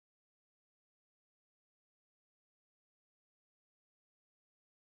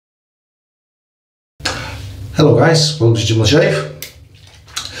Hello guys, welcome to Jim the Shave.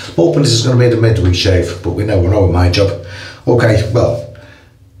 Hoping this is going to be the midweek shave, but we never know with my job. Okay, well,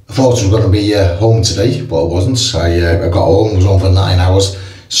 I thought I was going to be home today, but I wasn't. I got home, was on for 9 hours,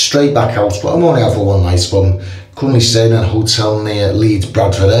 straight back out, but I'm only out for one night, but I'm currently staying in a hotel near Leeds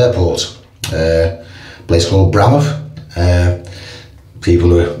Bradford Airport, a place called Bramwell. People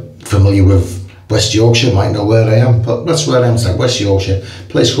who are familiar with West Yorkshire might know where I am, but that's where I am today, West Yorkshire,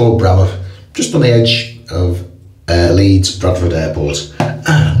 place called Bramwell, just on the edge of Leeds Bradford Airport,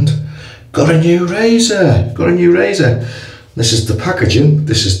 and got a new razor. This is the packaging.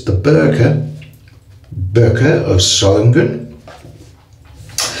 This is the Böker of Solingen,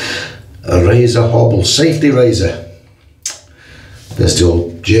 a razor hobble safety razor. There's the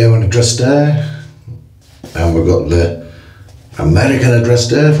old German address there, and we've got the American address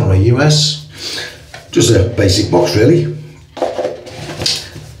there from the US. Just a basic box really.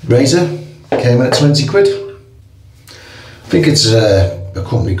 Razor came in at 20 quid. I think it's a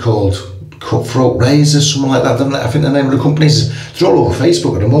company called Cutthroat Razor, something like that. I think the name of the company is, they're all over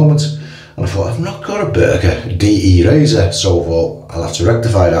Facebook at the moment. And I thought, I've not got a Böker DE razor, so I thought I'll have to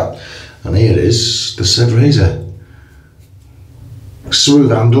rectify that. And here it is, the said razor.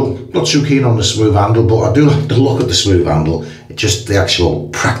 Smooth handle, not too keen on the smooth handle, but I do like the look of the smooth handle. It's just the actual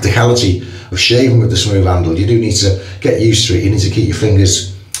practicality of shaving with the smooth handle. You do need to get used to it. You need to keep your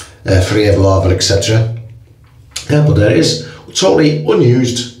fingers free of lava, etc. Yeah, but there it is, totally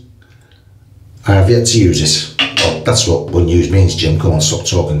unused. I have yet to use it. Well, that's what unused means, Jim. Come on, stop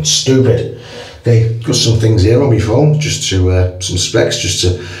talking stupid. Okay, got some things here on my phone, just to some specs, just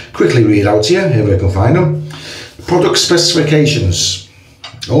to quickly read out to you, if I can find them. Product specifications: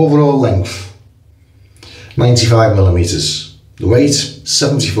 overall length 95 millimeters, the weight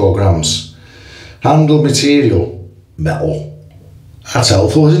 74 grams, handle material metal. That's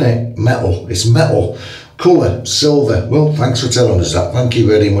helpful, isn't it? Metal, it's metal. Colour silver. Well, thanks for telling us that, thank you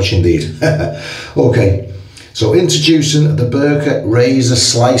very much indeed. Okay, so introducing the Böker razor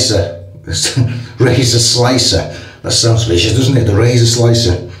slicer. Razor slicer, that sounds vicious, doesn't it? The razor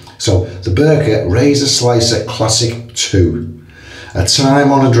slicer. So the Böker razor slicer classic 2, a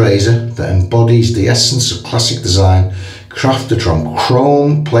time-honoured razor that embodies the essence of classic design, crafted from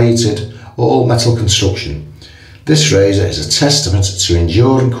chrome plated all metal construction. This razor is a testament to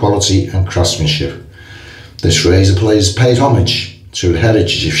enduring quality and craftsmanship. This razor pays homage to the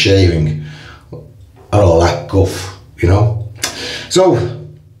heritage of shaving and all that guff, you know. So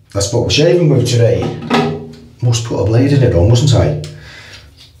that's what we're shaving with today. Must put a blade in it though, mustn't I?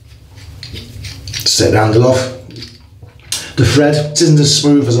 Set the handle off. The thread isn't as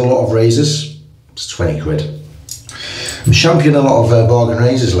smooth as a lot of razors. It's 20 quid. I'm championing a lot of bargain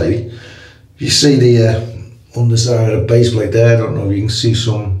razors lately. You see the underside of the base plate there, I don't know if you can see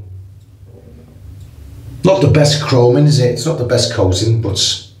some, not the best chroming, is it? It's not the best coating, but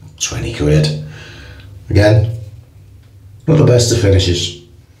 20 quid. Again, not the best of finishes.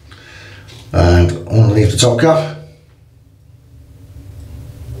 And underneath the top cap,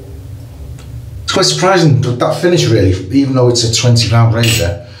 it's quite surprising that finish really, even though it's a £20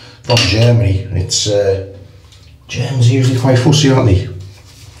 razor from Germany. It's Germans are usually quite fussy, aren't they?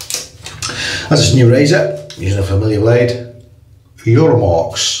 That's this new razor, using a familiar blade,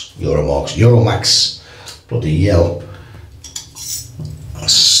 Euromax, bloody yell.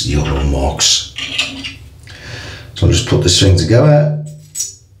 That's Euromax. So I'll just put this thing together.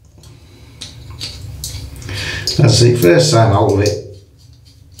 That's the first time out of it.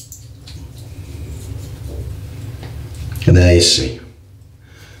 And there you see,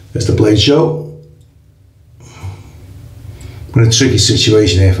 there's the blade show. I'm in a tricky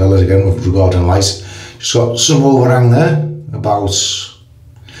situation here, fellas, again with regard to light. Just got some overhang there, about,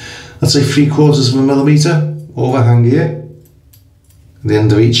 let's say 3/4 of a millimetre overhang here, at the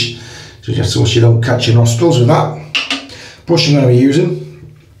end of each, so just so you don't catch your nostrils with that. Brush I'm going to be using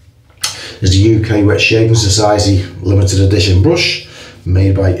is the UKWSS Shaving Society limited edition brush,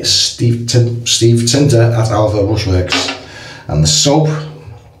 made by Steve Tinter at Alpha Brushworks. And the soap,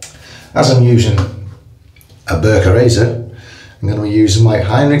 as I'm using a Böker razor, I'm going to be using my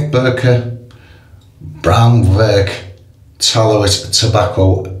Heinrich Böker Bramwerk Tallow-it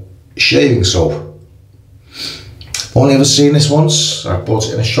Tobacco shaving soap. Only ever seen this once. I bought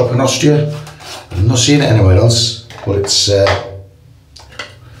it in a shop in Austria. I've not seen it anywhere else, but it's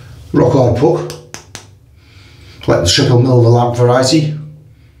rock on puck, like the triple mil lab variety,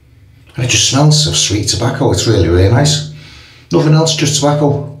 and it just smells of sweet tobacco. It's really, really nice. Nothing else, just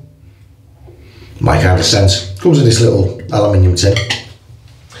tobacco. My kind of scent. Comes in this little aluminium tin.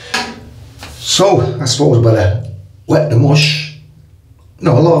 So I suppose I better wet the mush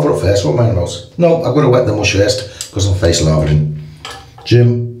No, I'll lather it first, what am I about? No, I've got to wet the mush first, because I'm face lavering.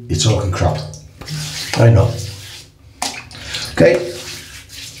 Jim, you're talking crap. I know. Okay,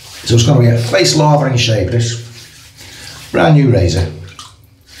 so it's going to be a face lavering shave this. Brand new razor.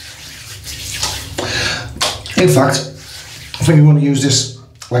 In fact, I think I'm going to use this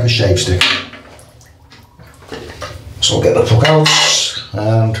like a shave stick. So I'll get the plug out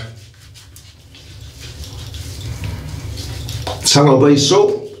and tallow based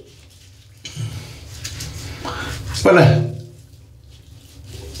soap. When I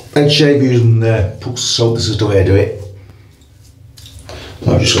shave using Puck's soap, this is the way I do it.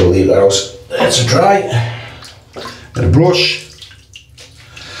 I'm just going to leave that out to dry. Get a brush.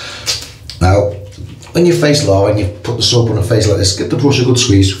 Now, when you face lava and you put the soap on a face like this, give the brush a good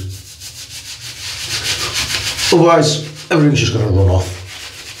squeeze. Otherwise, everything's just going to run off.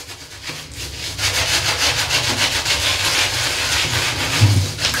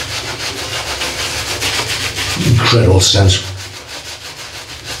 Incredible scent.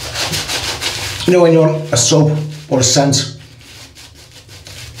 You know when you want a soap or a scent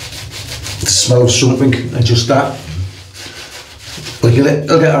to smell of something and just that? Like you'll get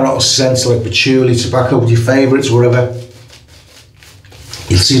a lot of scents like patchouli, tobacco, your favourites, whatever.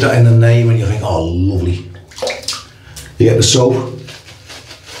 You'll see that in the name and you think, oh lovely. You get the soap.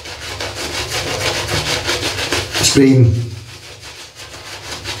 It's been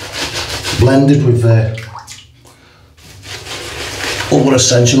blended with other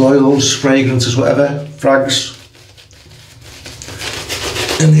essential oils, fragrances, whatever, frags.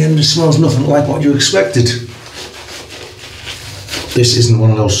 In the end it smells nothing like what you expected. This isn't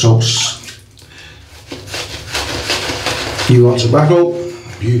one of those soaps. You want tobacco?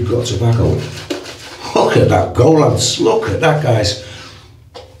 You've got tobacco. Look at that go, lads. Look at that, guys.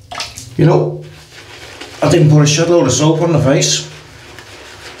 You know, I didn't put a shed load of soap on the face.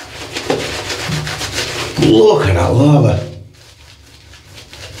 Look at that lava.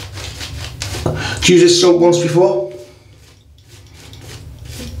 Did you use this soap once before?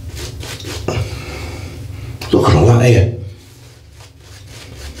 Look at all that here.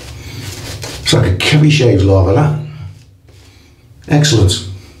 It's like a kiwi shaved lava, that. Excellent.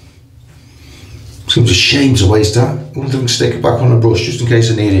 Seems a shame to waste that. I wonder if I can stick it back on the brush just in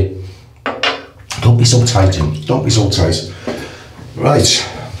case I need it. Don't be so tight, Jim. Don't be so tight. Right.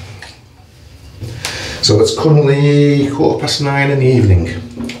 So it's currently 9:15 in the evening.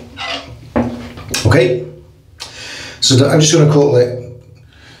 Okay. So I'm just going to call it.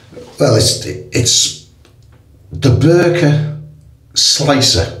 Well, it's the Böker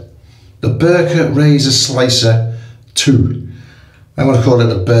slicer. The Böker razor slicer 2. I'm going to call it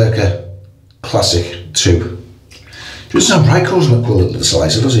the Böker Classic 2. Doesn't sound right, doesn't it, call it the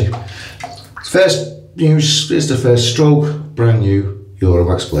slicer, does it? First use is the first stroke, brand new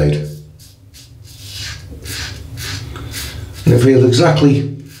Eurowax blade. And it feels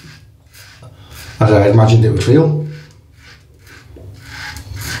exactly as I imagined it would feel.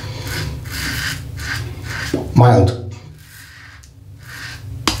 Mild.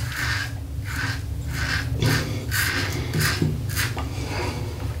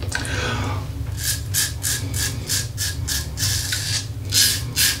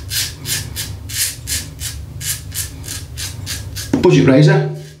 Budget razor.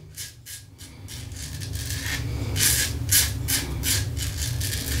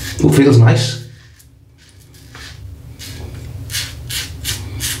 It feels nice.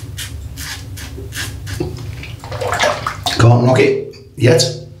 Can't knock it yet.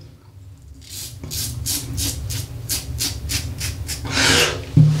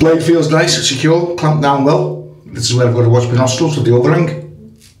 Blade feels nice, it's secure, clamped down well. This is where I've got to watch my nostrils with the overhang.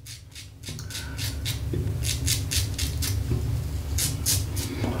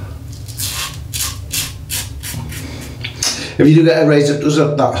 If you do get a razor that does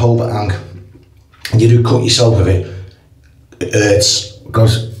have that hole that hang, and you do cut yourself with it, it hurts,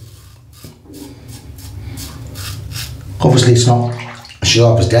 because obviously it's not as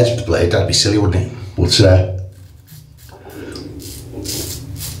sharp as Dead's blade, that'd be silly, wouldn't it? But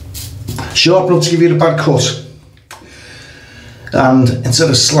sharp enough to give you a bad cut, and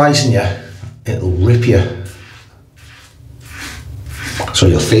instead of slicing you, it'll rip you, so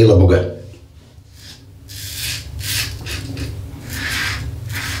you'll feel a bugger.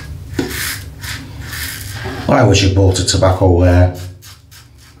 I wish I bought a tobacco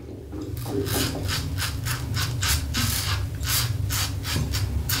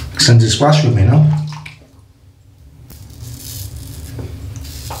scented splash with me now.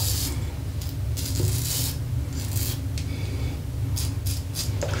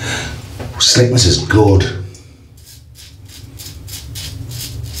 Slickness is good.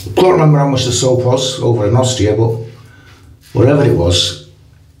 Can't remember how much the soap was over in Austria, but whatever it was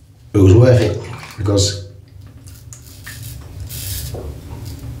worth it, because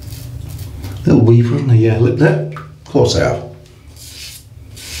little weeper on the lip there. Of course I have.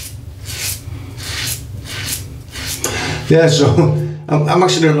 Yeah, so I'm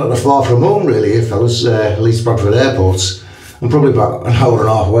actually not that far from home really, fellas. At least Bradford Airports. I'm probably about an hour and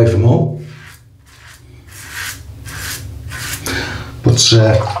a half away from home. But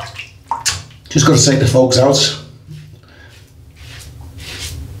just got to take the folks out.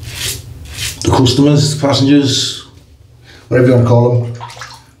 The customers, the passengers, whatever you want to call them.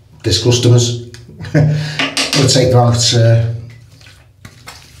 This customers. We'll take them out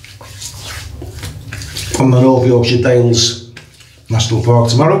on the North Yorkshire Dales National Park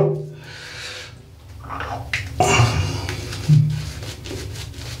tomorrow.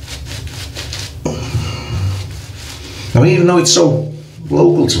 Now, even though it's so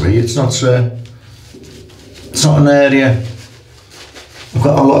local to me, it's not an area I've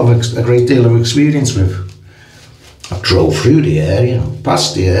got a great deal of experience with. I've drove through the area,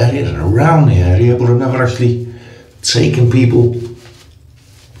 past the area and around the area, but I've never actually taken people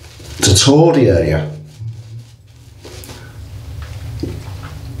to tour the area.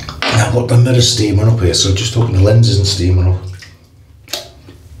 I've got the mirror steaming up here, so just hoping the lens isn't steaming up.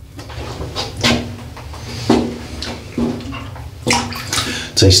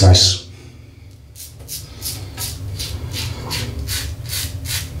 Tastes nice.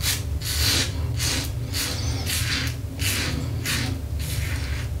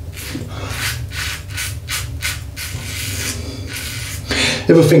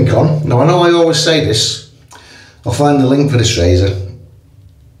 Ever think on? Now I know I always say this, I'll find the link for this razor.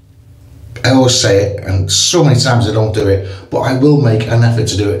 I always say it, and so many times I don't do it, but I will make an effort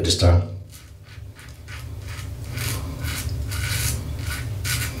to do it this time.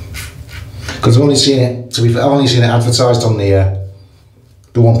 Because I've only seen it, to be fair, I've only seen it advertised on the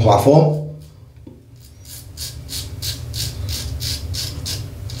one platform.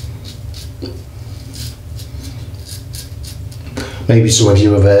 Maybe some of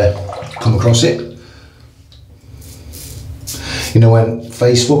you have come across it. You know when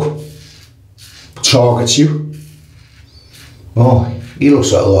Facebook targets you? Oh, he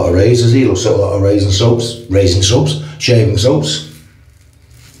looks at a lot of razors, he looks at a lot of raising soaps, shaving soaps.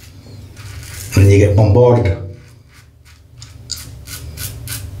 And you get bombarded.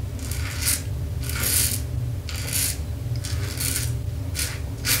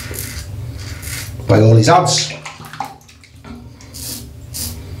 By all these ads.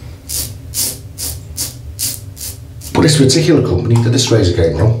 But this particular company that this razor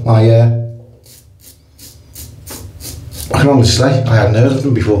came from, I can honestly say I hadn't heard of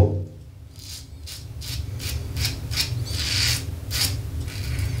them before.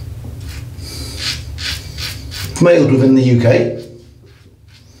 Mailed within the UK,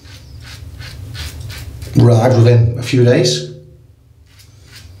 arrived within a few days.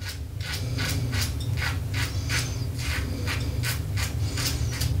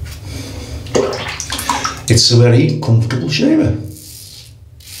 It's a very comfortable shaver.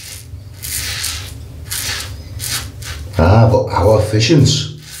 But how efficient?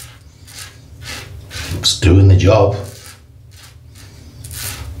 It's doing the job.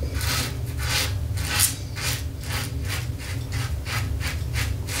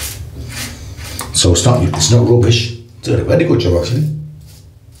 So it's not rubbish. It's a very good job actually.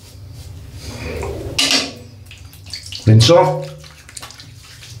 Rinse off.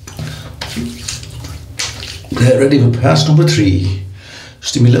 Get ready for pass number 3.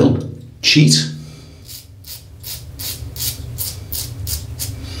 Just do me a little cheat.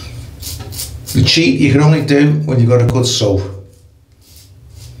 The cheat you can only do when you've got a good soap.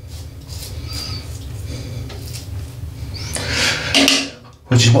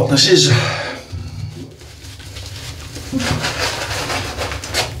 Which is what this is.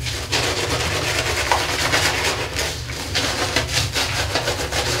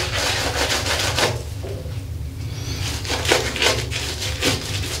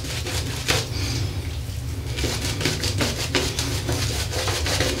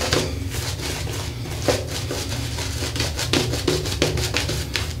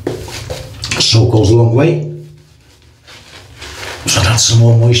 Soap goes a long way, so I'll add some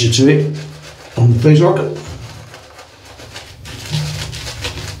more moisture to it on the face rocker.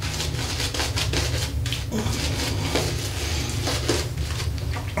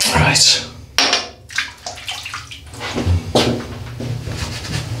 Right.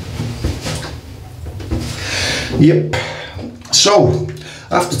 Yep. So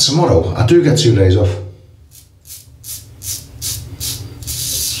after tomorrow, I do get 2 days off.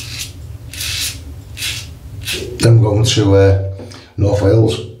 Then we're going to North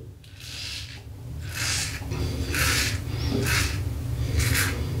Wales.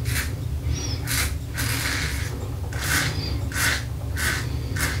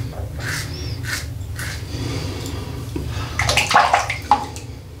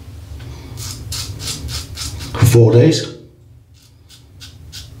 For 4 days.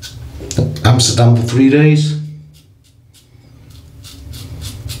 Amsterdam for 3 days.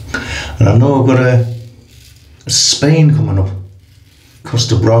 And I know I've got a Spain coming up,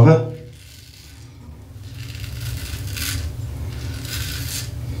 Costa Brava.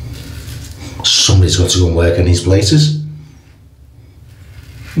 Somebody's got to go and work in these places.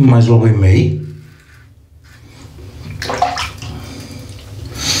 Might as well be me.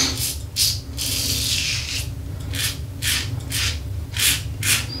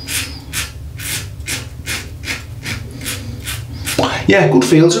 Yeah, good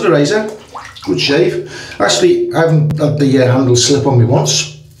feel to the razor, good shave. Actually, I haven't had the handle slip on me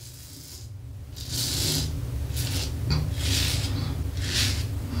once.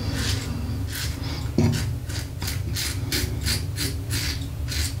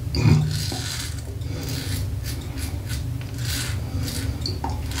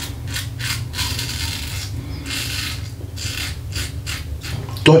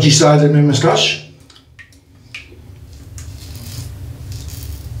 Dodgy side of my moustache.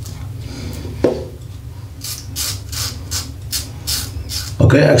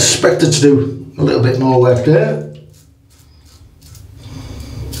 Okay, I expected to do a little bit more work there.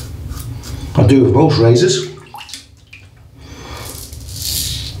 I do with both razors.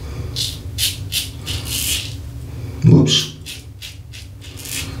 Oops.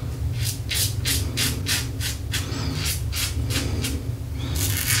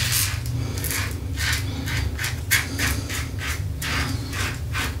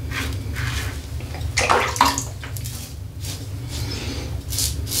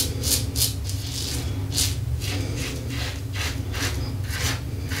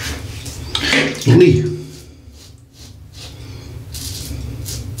 Lovely.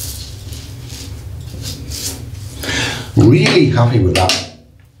 Really happy with that.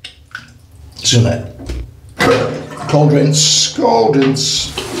 Isn't it? Cold rinse, cold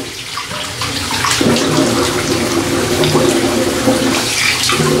rinse.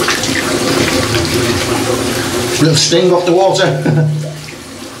 Little sting off the water.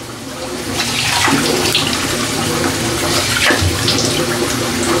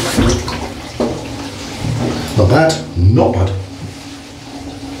 Not bad, not bad.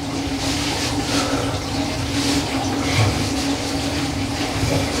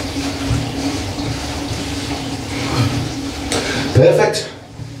 Perfect.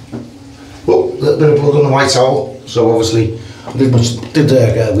 Well, a little bit of blood on the white towel, so obviously I did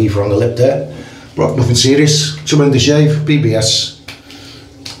get a weaver on the lip there, but nothing serious. Tremendous shave, BBS.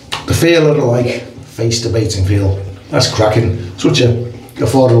 The feel of the like face debating feel. That's cracking. Such a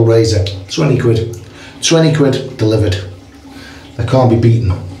affordable razor. 20 quid. 20 quid delivered. That can't be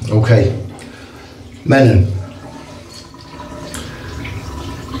beaten. Okay. Menon.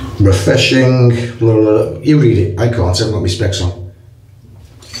 Refreshing. Blah, blah, blah. You read it. I can't. I haven't got my specs on.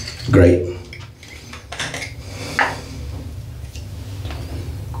 Great.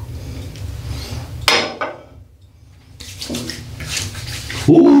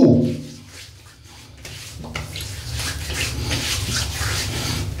 Ooh.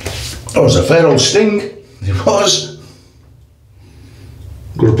 That was a fair old sting. It was.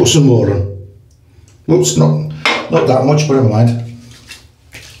 Gotta put some more on. Oops, not that much, but never mind.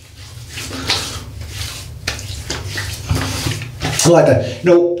 I like that. You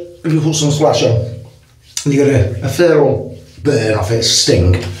know, if you put some splash on, and you get a fair old burn off it,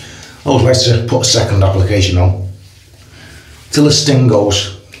 sting. I always like to put a second application on. Till the sting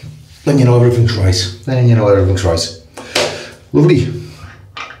goes. Then you know everything's right. Then you know everything's right. Lovely.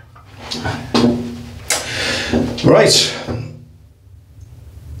 Right,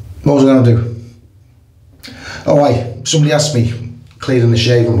 what was I going to do? Oh right, somebody asked me cleaning the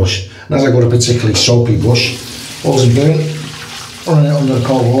shaving brush, and as I got a particularly soapy brush, what was I doing? Running it under the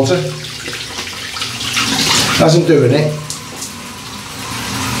cold water. As I'm doing it,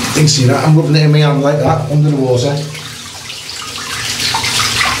 you can see that, I'm rubbing it in my hand like that, under the water.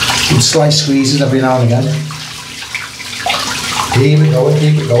 And slight squeezes every now and again. Keep it going,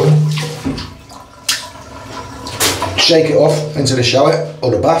 keep it going. Shake it off into the shower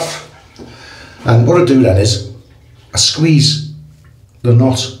or the bath, and what I do then is I squeeze the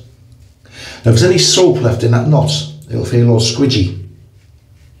knot. Now if there's any soap left in that knot, it'll feel all squidgy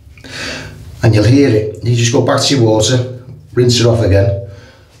and you'll hear it. You just go back to your water, rinse it off again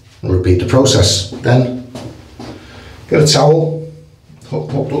and repeat the process. Then Get a towel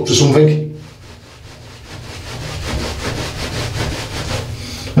hooked up to something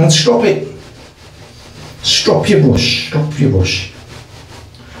and strop it. Strop your brush,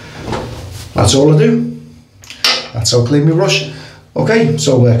 That's all I do. That's how I clean my brush. Okay,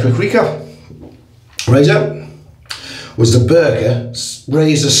 so quick recap. Razor was the Böker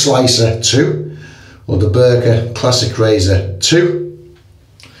Razor Slicer 2 or the Böker Classic Razor 2.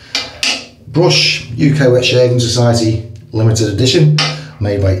 Brush, UKWSS Shaving Society limited edition,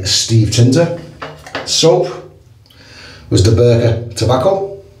 made by Steve Tinter. Soap was the Böker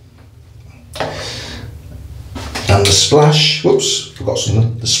Tobacco. And the splash, whoops, forgot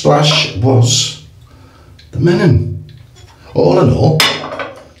something. The splash was the Menon. All in all,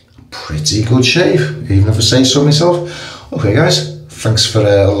 pretty good shave, even if I say so myself. Okay guys, thanks for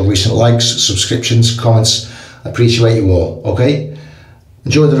all the recent likes, subscriptions, comments. I appreciate you all, okay?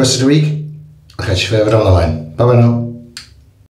 Enjoy the rest of the week. I'll catch you further down the line. Bye bye now.